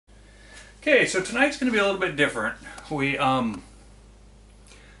Okay, so tonight's going to be a little bit different.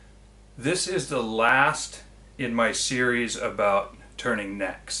 This is the last in my series about turning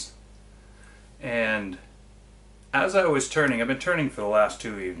necks. And as I was turning, I've been turning for the last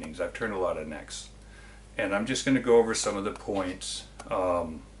 2 evenings. I've turned a lot of necks. And I'm just going to go over some of the points,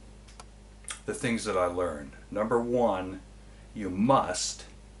 the things that I learned. Number one, you must,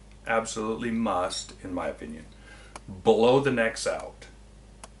 absolutely must, in my opinion, blow the necks out.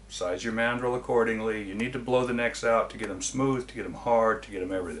 Size your mandrel accordingly. You need to blow the necks out to get them smooth, to get them hard, to get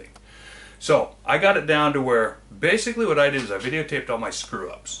them everything. So I got it down to where basically what I did is I videotaped all my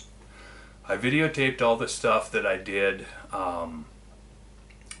screw-ups. I videotaped all the stuff that I did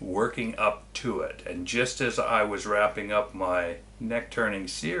working up to it. And just as I was wrapping up my neck turning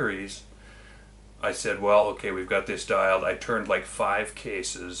series, I said, well, okay, we've got this dialed. I turned like 5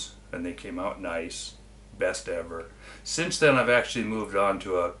 cases and they came out nice. Best ever. Since then I've actually moved on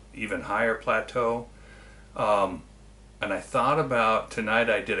to a even higher plateau, and I thought about tonight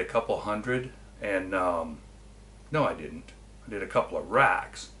I did a couple hundred, and no, I didn't. I did a couple of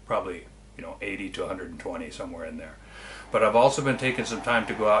racks, probably 80 to 120, somewhere in there. But I've also been taking some time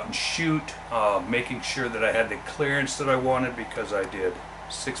to go out and shoot, making sure that I had the clearance that I wanted, because I did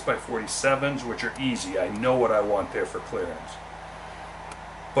 6x47s, which are easy. I know what I want there for clearance.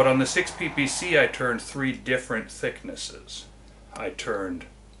 But on the 6 PPC I turned 3 different thicknesses. I turned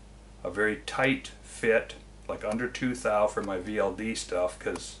a very tight fit, like under 2 thou for my VLD stuff,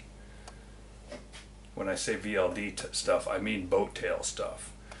 because when I say VLD stuff, I mean boat tail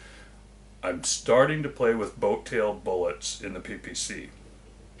stuff. I'm starting to play with boat tail bullets in the PPC.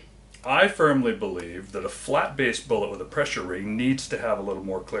 I firmly believe that a flat base bullet with a pressure ring needs to have a little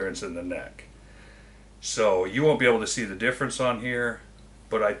more clearance in the neck. So you won't be able to see the difference on here,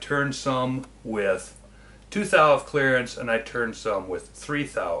 but I turned some with 2 thou of clearance and I turned some with 3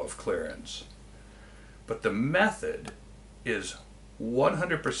 thou of clearance. But the method is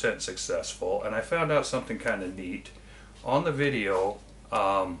 100% successful, and I found out something kind of neat. On the video,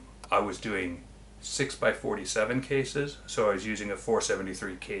 I was doing 6x47 cases, so I was using a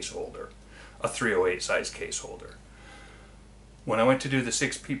 473 case holder, a 308 size case holder. When I went to do the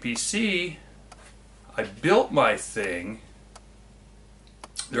 6 PPC, I built my thing.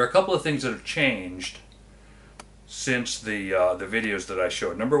 There are a couple of things that have changed since the videos that I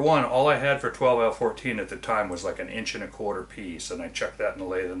showed. Number one, all I had for 12L14 at the time was like an 1¼ inch piece, and I chucked that in the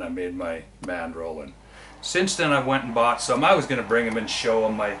lathe and I made my mandrel. And since then I went and bought some. I was going to bring them and show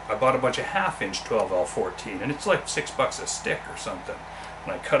them. I bought a bunch of 1/2 inch 12L14, and it's like $6 a stick or something.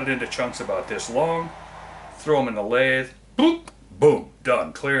 And I cut it into chunks about this long, throw them in the lathe, boop, boom,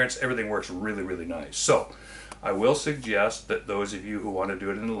 done. Clearance, everything works really, really nice. So I will suggest that those of you who want to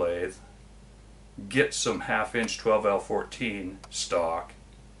do it in the lathe, get some 1/2 inch 12L14 stock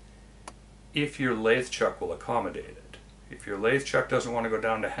if your lathe chuck will accommodate it. If your lathe chuck doesn't want to go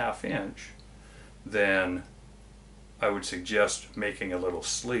down to 1/2 inch, then I would suggest making a little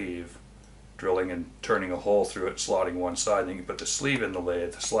sleeve, drilling and turning a hole through it, slotting one side, and then you put the sleeve in the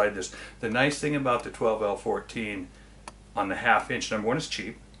lathe, slide this. The nice thing about the 12L14 on the 1/2 inch, number one, it's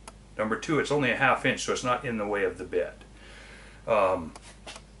cheap. Number two, it's only a 1/2 inch, so it's not in the way of the bit.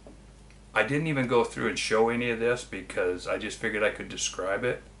 I didn't even go through and show any of this because I just figured I could describe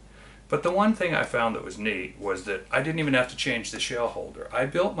it. But the one thing I found that was neat was that I didn't even have to change the shell holder. I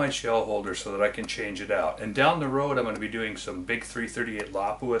built my shell holder so that I can change it out. And down the road I'm going to be doing some big 338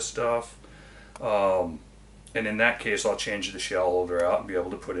 Lapua stuff. And in that case I'll change the shell holder out and be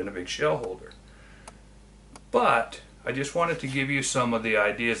able to put in a big shell holder. But I just wanted to give you some of the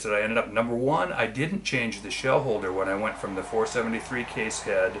ideas that I ended up. Number one, I didn't change the shell holder when I went from the 473 case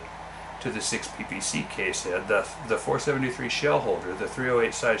head to the 6 PPC case head. The 473 shell holder, the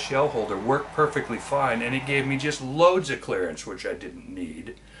 308 size shell holder, worked perfectly fine, and it gave me just loads of clearance, which I didn't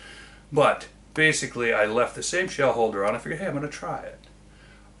need. But basically I left the same shell holder on. I figured, hey, I'm going to try it.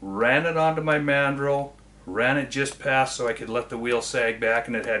 Ran it onto my mandrel, ran it just past so I could let the wheel sag back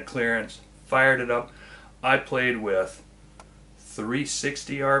and it had clearance, fired it up. I played with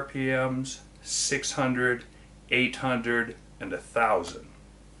 360 RPMs, 600, 800, and 1,000.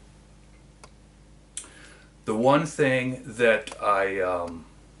 The one thing that I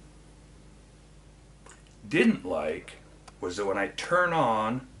didn't like was that when I turn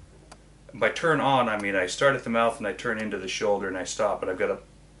on, by turn on I mean I start at the mouth and I turn into the shoulder and I stop, and I've got a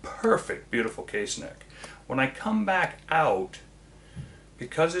perfect, beautiful case neck. When I come back out,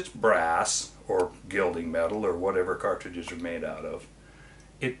 because it's brass or gilding metal or whatever cartridges are made out of,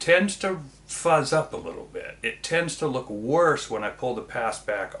 it tends to fuzz up a little bit. It tends to look worse when I pull the pass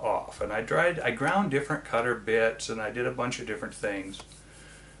back off. And I ground different cutter bits and I did a bunch of different things.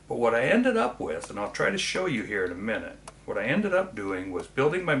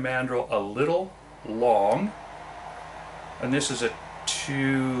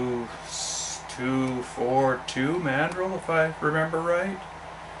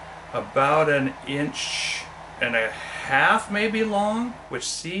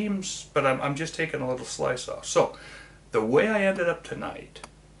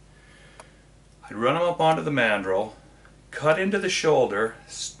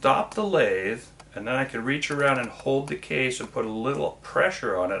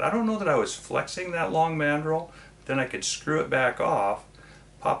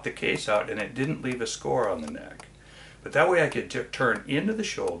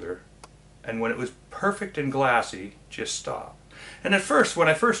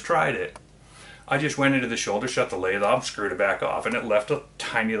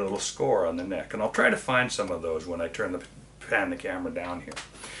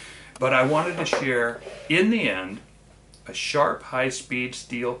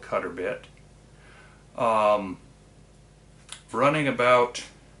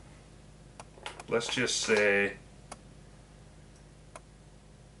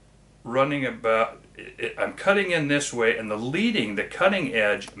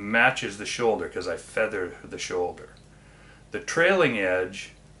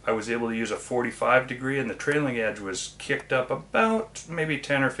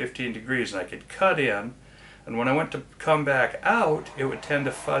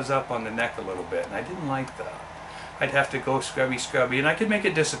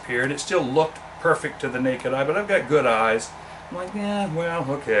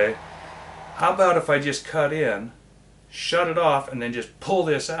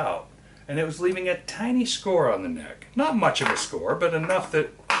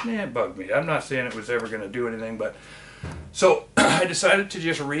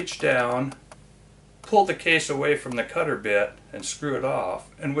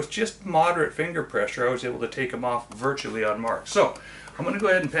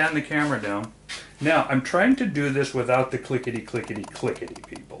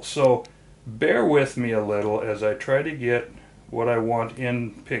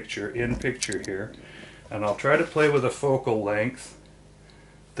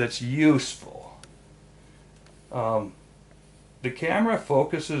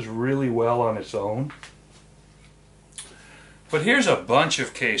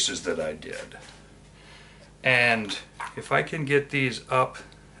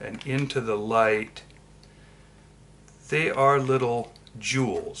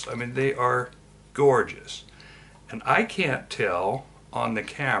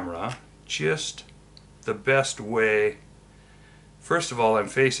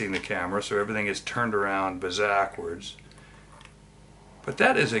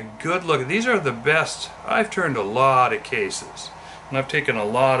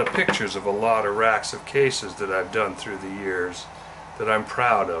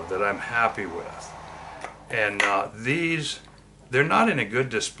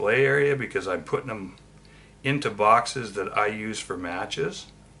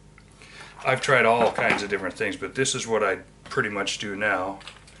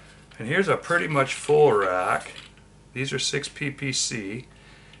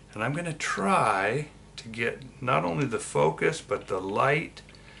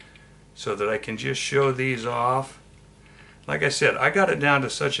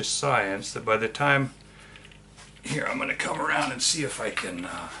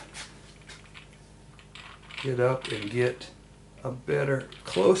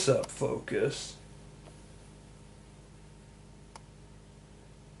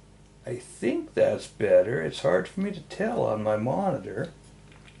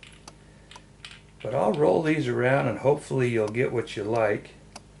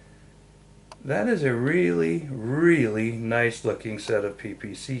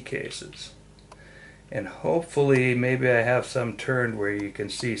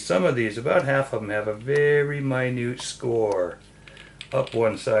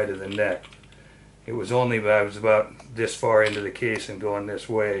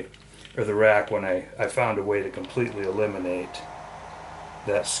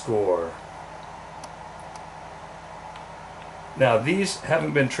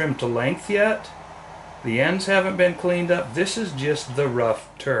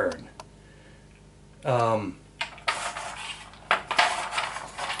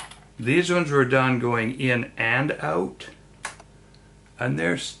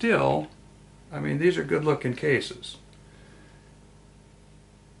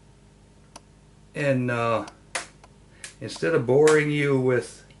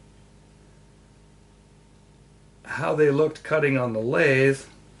 how they looked cutting on the lathe,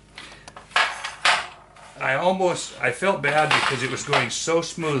 I felt bad because it was going so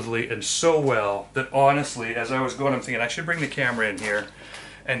smoothly and so well that honestly, as I was going, I'm thinking I should bring the camera in here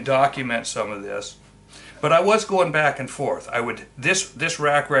and document some of this. But I was going back and forth. This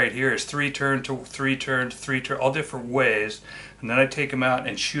rack right here is 3 turn to 3 turn to 3 turn, all different ways, and then I take them out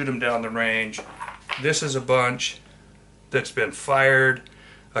and shoot them down the range. This is a bunch that's been fired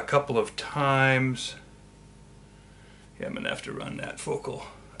a couple of times. Yeah, I'm gonna have to run that focal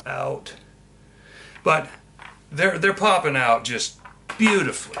out. But they're popping out just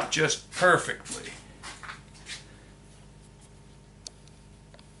beautifully, just perfectly.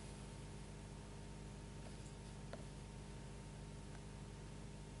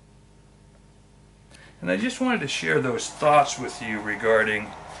 And I just wanted to share those thoughts with you regarding,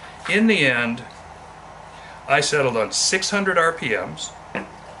 in the end, I settled on 600 RPMs,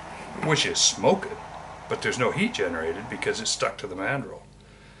 which is smoking, but there's no heat generated because it's stuck to the mandrel.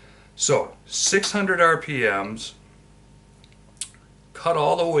 So 600 RPMs, cut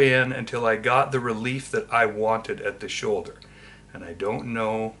all the way in until I got the relief that I wanted at the shoulder. And I don't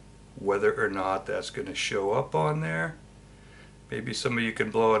know whether or not that's going to show up on there. Maybe some of you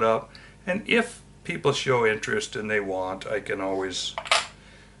can blow it up. And if people show interest and they want, I can always,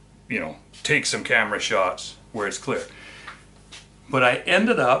 you know, take some camera shots where it's clear. But I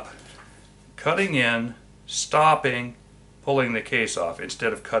ended up cutting in, stopping, pulling the case off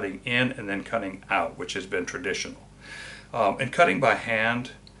instead of cutting in and then cutting out, which has been traditional. And cutting by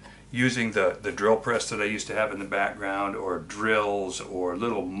hand using the drill press that I used to have in the background, or drills or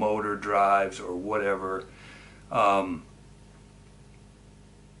little motor drives or whatever.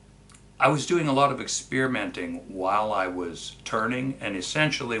 I was doing a lot of experimenting while I was turning, and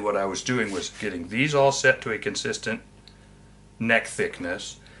essentially what I was doing was getting these all set to a consistent neck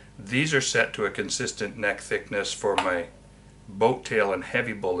thickness. These are set to a consistent neck thickness for my boat tail and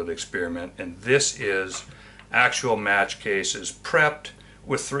heavy bullet experiment, and this is actual match cases prepped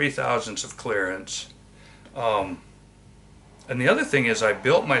with 3/1000ths of clearance. And the other thing is I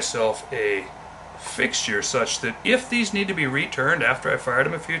built myself a fixture such that if these need to be returned after I fired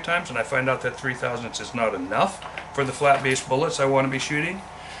them a few times and I find out that 3/1000ths is not enough for the flat base bullets I want to be shooting,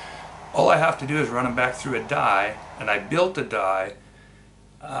 all I have to do is run them back through a die, and I built a die.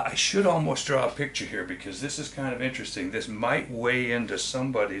 I should almost draw a picture here because this is kind of interesting. This might weigh into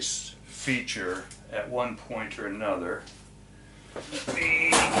somebody's feature at one point or another. Let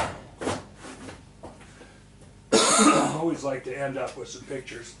me I always like to end up with some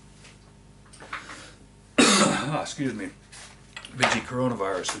pictures. Excuse me. Busy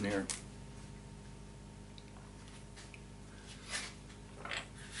coronavirus in here.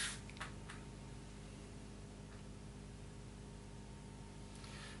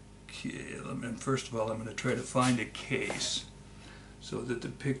 Okay, first of all, I'm going to try to find a case so that the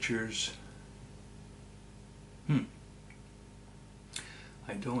pictures...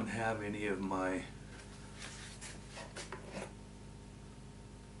 I don't have any of my...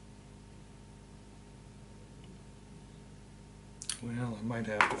 Well, I might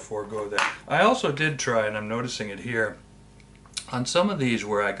have to forego that. I also did try, and I'm noticing it here, on some of these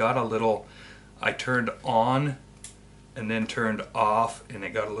where I got a little, I turned on and then turned off, and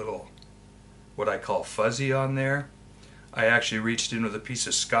it got a little, what I call fuzzy on there. I actually reached in with a piece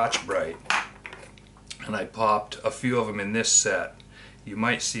of Scotch-Brite, and I popped a few of them in this set. You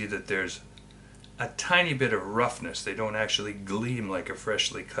might see that there's a tiny bit of roughness. They don't actually gleam like a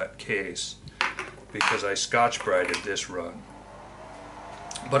freshly cut case because I Scotch-Brited this run.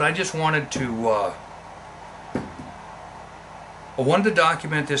 But I just wanted to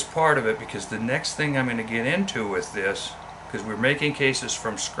document this part of it, because the next thing I'm going to get into with this, because we're making cases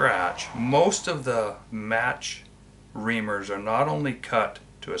from scratch, most of the match reamers are not only cut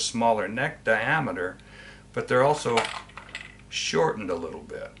to a smaller neck diameter, but they're also shortened a little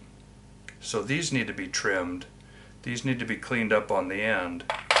bit. So these need to be trimmed. These need to be cleaned up on the end.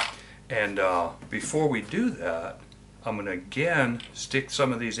 And before we do that, I'm going to again stick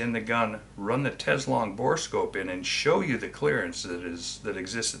some of these in the gun, run the Teslong bore scope in, and show you the clearance that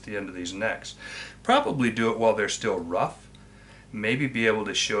exists at the end of these necks. Probably do it while they're still rough. Maybe be able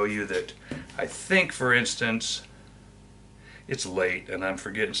to show you that, I think, for instance, it's late and I'm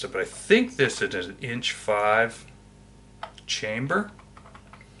forgetting stuff, but I think this is an 1.5" chamber.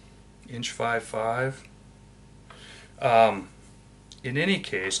 1.55". In any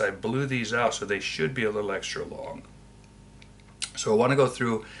case, I blew these out, so they should be a little extra long. So I want to go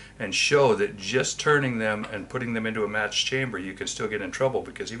through and show that just turning them and putting them into a matched chamber, you can still get in trouble,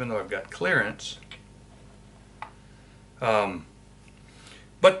 because even though I've got clearance, but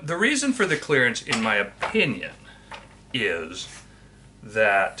the reason for the clearance, in my opinion, is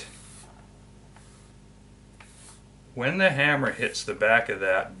that when the hammer hits the back of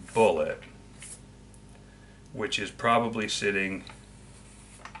that bullet, which is probably sitting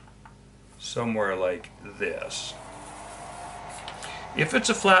somewhere like this. If it's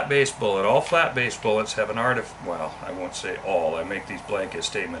a flat base bullet, all flat base bullets have an artifact, well, I won't say all, I make these blanket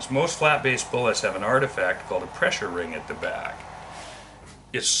statements. Most flat base bullets have an artifact called a pressure ring at the back.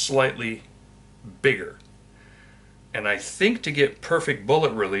 It's slightly bigger. And I think to get perfect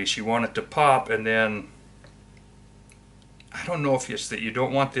bullet release, you want it to pop, and then I don't know if it's that you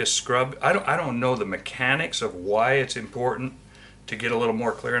don't want this scrub. I don't know the mechanics of why it's important to get a little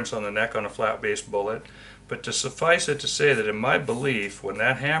more clearance on the neck on a flat base bullet, but to suffice it to say that in my belief, when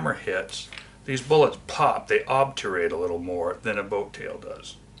that hammer hits, these bullets pop, they obturate a little more than a boat tail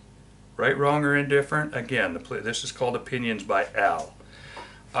does. Right, wrong, or indifferent? Again, this is called Opinions by Al.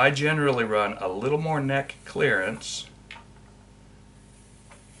 I generally run a little more neck clearance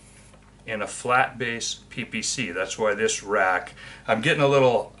in a flat base PPC. That's why this rack, I'm getting a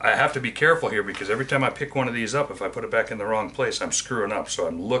little, I have to be careful here because every time I pick one of these up, if I put it back in the wrong place, I'm screwing up. So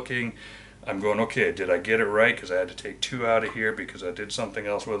I'm looking, I'm going, okay, did I get it right? Because I had to take two out of here because I did something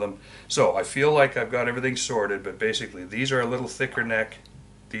else with them. So I feel like I've got everything sorted, but basically these are a little thicker neck,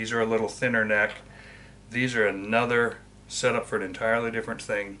 these are a little thinner neck, these are another setup for an entirely different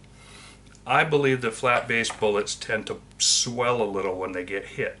thing. I believe that flat base bullets tend to swell a little when they get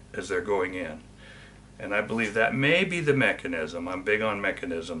hit as they're going in. And I believe that may be the mechanism. I'm big on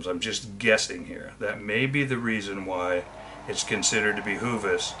mechanisms. I'm just guessing here. That may be the reason why it's considered to behoove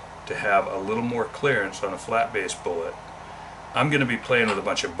us to have a little more clearance on a flat base bullet. I'm going to be playing with a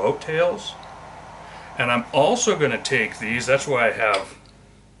bunch of boat tails. And I'm also going to take these. That's why I have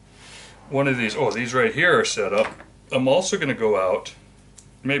one of these. Oh, these right here are set up. I'm also going to go out,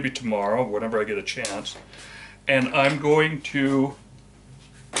 maybe tomorrow, whenever I get a chance, and I'm going to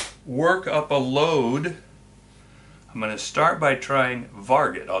work up a load. I'm going to start by trying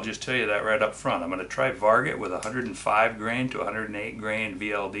Varget. I'll just tell you that right up front. I'm going to try Varget with 105 grain to 108 grain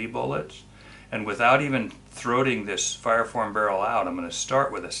VLD bullets, and without even throating this Fireform barrel out, I'm going to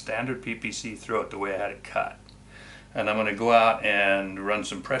start with a standard PPC throat the way I had it cut. And I'm going to go out and run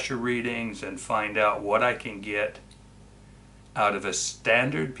some pressure readings and find out what I can get out of a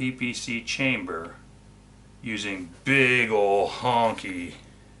standard PPC chamber using big old honky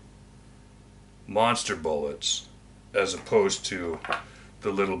monster bullets as opposed to the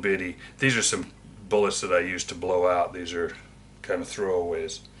little bitty. These are some bullets that I used to blow out. These are kind of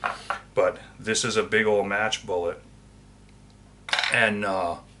throwaways. But this is a big old match bullet. And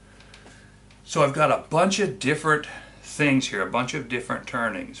so I've got a bunch of different things here, a bunch of different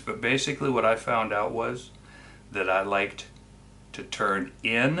turnings. But basically what I found out was that I liked to turn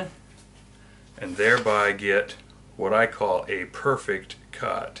in and thereby get what I call a perfect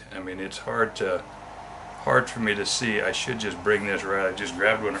cut. I mean, it's hard for me to see. I should just bring this right. I just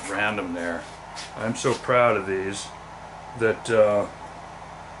grabbed one at random there. I'm so proud of these that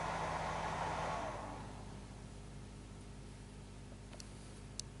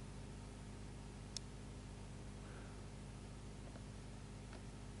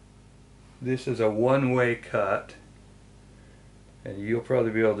this is a one-way cut. And you'll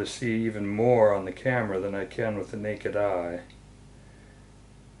probably be able to see even more on the camera than I can with the naked eye.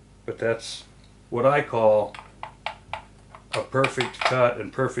 But that's what I call a perfect cut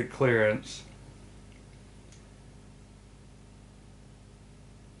and perfect clearance.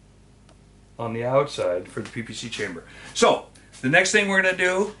 On the outside for the PPC chamber. So, the next thing we're going to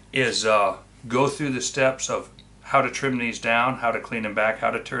do is go through the steps of how to trim these down, how to clean them back, how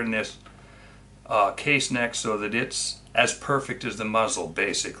to turn this case neck so that it's as perfect as the muzzle,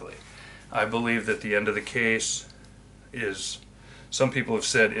 basically. I believe that the end of the case is, some people have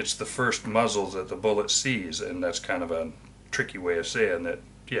said it's the first muzzle that the bullet sees, and that's kind of a tricky way of saying that,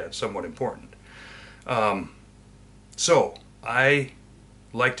 yeah, it's somewhat important. So, I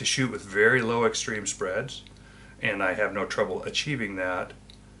like to shoot with very low extreme spreads, and I have no trouble achieving that.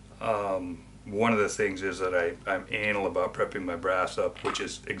 One of the things is that I'm anal about prepping my brass up, which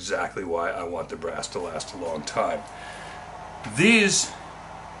is exactly why I want the brass to last a long time. This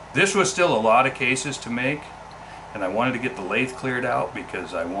was still a lot of cases to make, and I wanted to get the lathe cleared out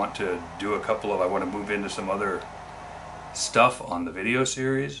because I want to do I want to move into some other stuff on the video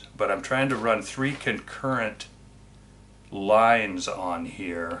series, but I'm trying to run 3 concurrent lines on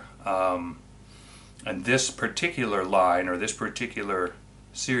here, and this particular line, or this particular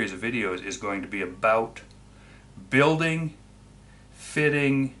series of videos, is going to be about building,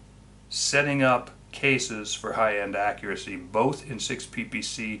 fitting, setting up cases for high-end accuracy, both in 6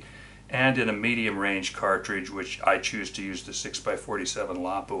 PPC and in a medium range cartridge, which I choose to use the 6x47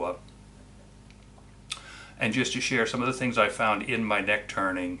 Lapua. And just to share some of the things I found in my neck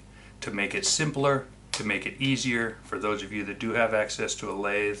turning to make it simpler, to make it easier for those of you that do have access to a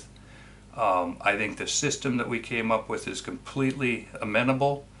lathe. I think the system that we came up with is completely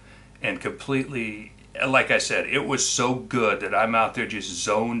amenable and completely, like I said, it was so good that I'm out there just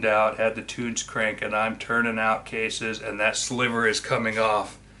zoned out, had the tunes cranking, I'm turning out cases, and that sliver is coming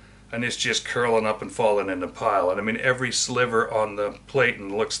off and it's just curling up and falling in the pile. And I mean, every sliver on the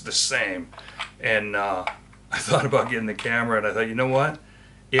platen looks the same. And I thought about getting the camera, and I thought, you know what?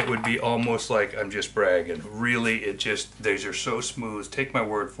 It would be almost like I'm just bragging. Really, these are so smooth. Take my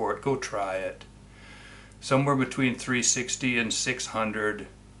word for it. Go try it. Somewhere between 360 and 600.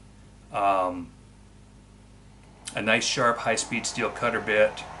 A nice sharp high-speed steel cutter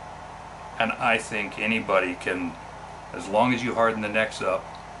bit. And I think anybody can, as long as you harden the necks up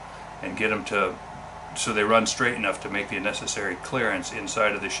and get them to, so they run straight enough to make the necessary clearance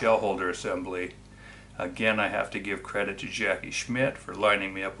inside of the shell holder assembly. Again, I have to give credit to Jackie Schmidt for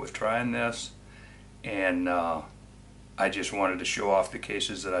lining me up with trying this, and I just wanted to show off the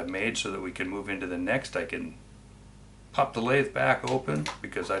cases that I've made so that we can move into the next. I can pop the lathe back open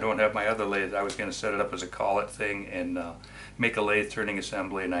because I don't have my other lathe. I was going to set it up as a collet thing and make a lathe turning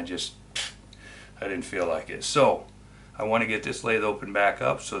assembly, and I didn't feel like it. So I want to get this lathe open back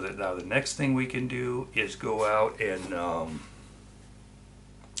up so that now the next thing we can do is go out and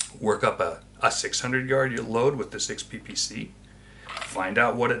work up a 600 yard load with the 6 PPC, find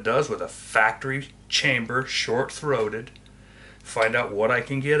out what it does with a factory chamber, short throated, find out what I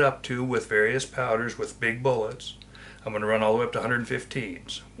can get up to with various powders with big bullets. I'm going to run all the way up to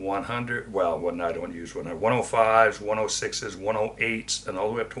 115s, 100, well, I don't use 105s, 106s, 108s, and all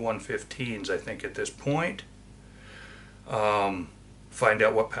the way up to 115s I think at this point. Find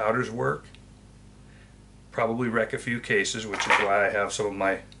out what powders work, probably wreck a few cases, which is why I have some of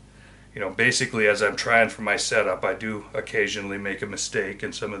my, basically as I'm trying for my setup, I do occasionally make a mistake,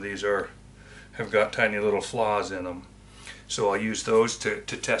 and some of these have got tiny little flaws in them. So I'll use those to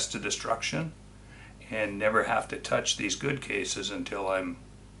test to destruction and never have to touch these good cases until I'm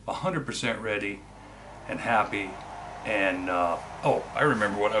 100% ready and happy. And oh, I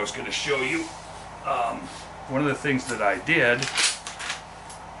remember what I was going to show you. One of the things that I did,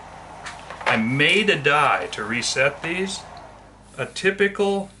 I made a die to reset these. A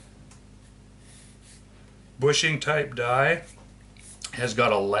typical bushing type die has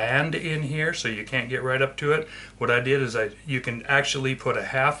got a land in here so you can't get right up to it. What I did is you can actually put a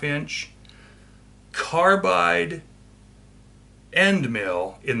 1/2 inch carbide end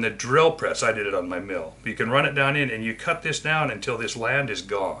mill in the drill press. I did it on my mill. You can run it down in and you cut this down until this land is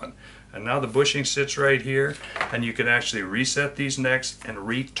gone. And now the bushing sits right here, and you can actually reset these necks and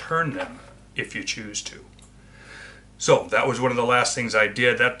return them if you choose to. So that was one of the last things I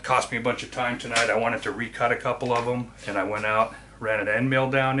did. That cost me a bunch of time tonight. I wanted to recut a couple of them, and I went out, ran an end mill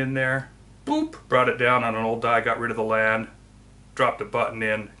down in there, boop, brought it down on an old die, got rid of the land, dropped a button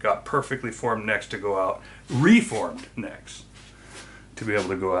in, got perfectly formed necks to go out, reformed necks to be able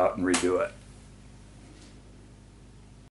to go out and redo it.